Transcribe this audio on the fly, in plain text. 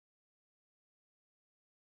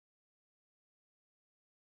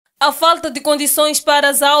A falta de condições para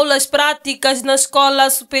as aulas práticas na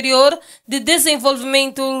Escola Superior de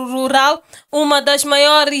Desenvolvimento Rural, uma das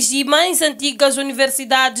maiores e mais antigas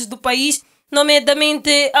universidades do país,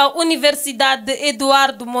 nomeadamente a Universidade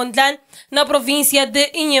Eduardo Mondlane, na província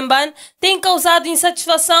de Inhambane, tem causado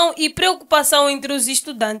insatisfação e preocupação entre os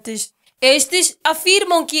estudantes. Estes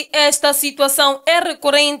afirmam que esta situação é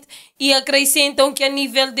recorrente e acrescentam que a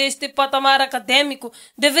nível deste patamar acadêmico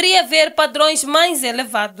deveria haver padrões mais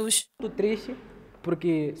elevados. Muito triste,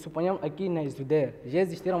 porque suponhamos aqui na Estudantes já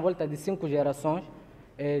existiram volta de 5 gerações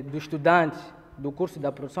de estudantes do curso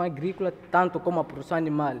da produção agrícola, tanto como a produção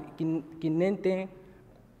animal, que nem têm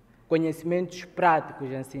conhecimentos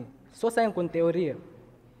práticos assim, só saem com teoria.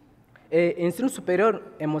 Ensino superior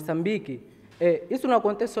em Moçambique, isso não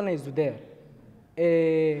acontece só na Estudantes.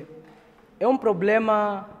 É um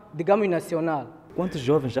problema, digamos, nacional. Quantos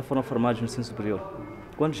jovens já foram formados no ensino superior?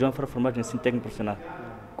 Quantos jovens foram formados no ensino técnico profissional?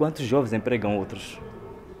 Quantos jovens empregam outros?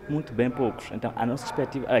 Muito bem poucos. Então, a nossa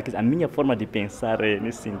perspectiva, a minha forma de pensar é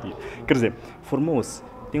nesse sentido. Quer dizer, formou-se,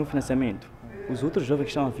 tem um financiamento. Os outros jovens que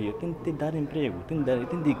estão a vir têm de dar emprego, têm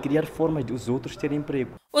de criar formas de os outros terem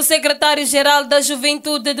emprego. O secretário-geral da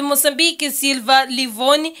Juventude de Moçambique, Silva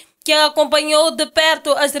Livoni, que acompanhou de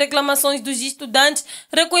perto as reclamações dos estudantes,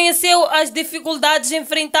 reconheceu as dificuldades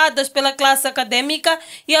enfrentadas pela classe acadêmica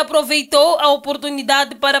e aproveitou a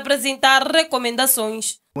oportunidade para apresentar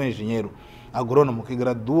recomendações. Um engenheiro agrônomo que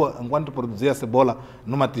gradua enquanto produzia cebola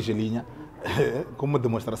numa tigelinha, como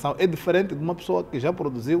demonstração, é diferente de uma pessoa que já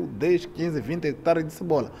produziu 10, 15, 20 hectares de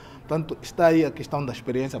cebola. Portanto, está aí a questão da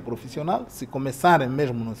experiência profissional. Se começarem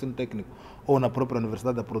mesmo no ensino técnico ou na própria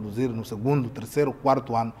universidade a produzir no segundo, terceiro,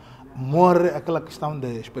 quarto ano, morre aquela questão de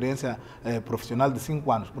experiência profissional de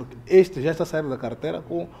 5 anos, porque este já está saindo da carteira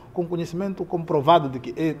com conhecimento comprovado de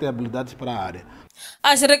que ele tem habilidades para a área.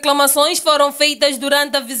 As reclamações foram feitas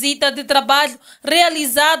durante a visita de trabalho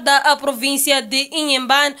realizada à província de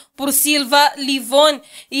Inhambane por Silva Livoni,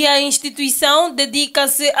 e a instituição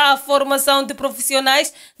dedica-se à formação de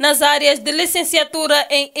profissionais nas áreas de licenciatura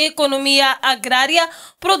em Economia Agrária,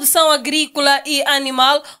 Produção Agrícola e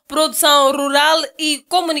Animal, Produção Rural e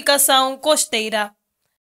Comunicação Costeira.